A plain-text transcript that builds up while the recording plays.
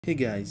Hey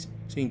guys,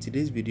 so in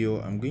today's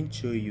video I'm going to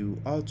show you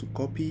how to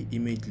copy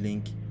image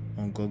link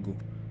on Google.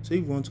 So if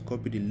you want to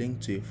copy the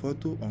link to a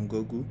photo on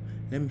Google,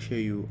 let me show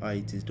you how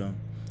it is done.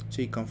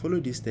 So you can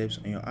follow these steps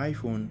on your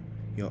iPhone,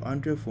 your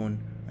Android phone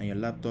and your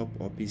laptop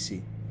or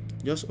PC.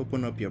 Just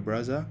open up your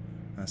browser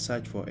and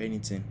search for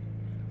anything.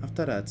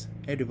 After that,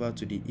 head over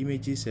to the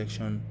images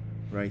section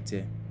right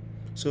here.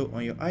 So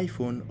on your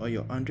iPhone or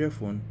your Android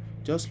phone,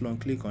 just long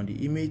click on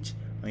the image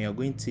and you're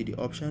going to see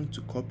the option to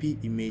copy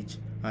image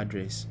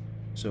address.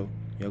 So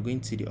you're going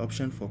to see the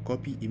option for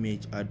copy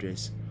image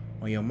address.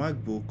 On your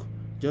MacBook,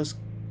 just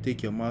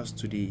take your mouse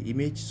to the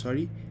image,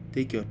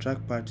 take your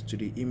trackpad to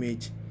the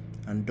image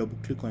and double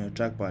click on your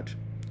trackpad.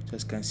 So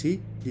as you can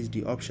see, this is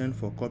the option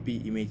for copy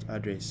image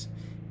address.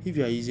 If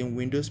you are using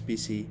Windows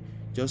PC,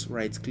 just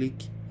right click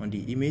on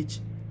the image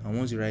and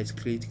once you right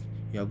click,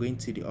 you are going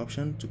to see the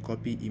option to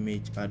copy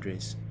image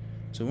address.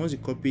 So once you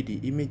copy the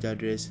image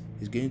address,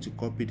 it's going to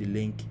copy the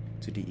link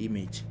to the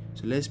image.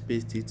 So let's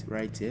paste it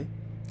right here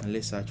and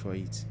let's search for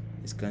it.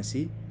 As you can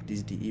see, this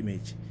is the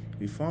image.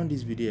 If you found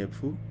this video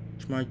helpful,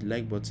 smash the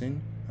like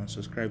button and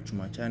subscribe to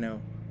my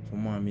channel for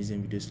more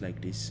amazing videos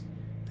like this.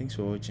 Thanks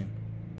for watching.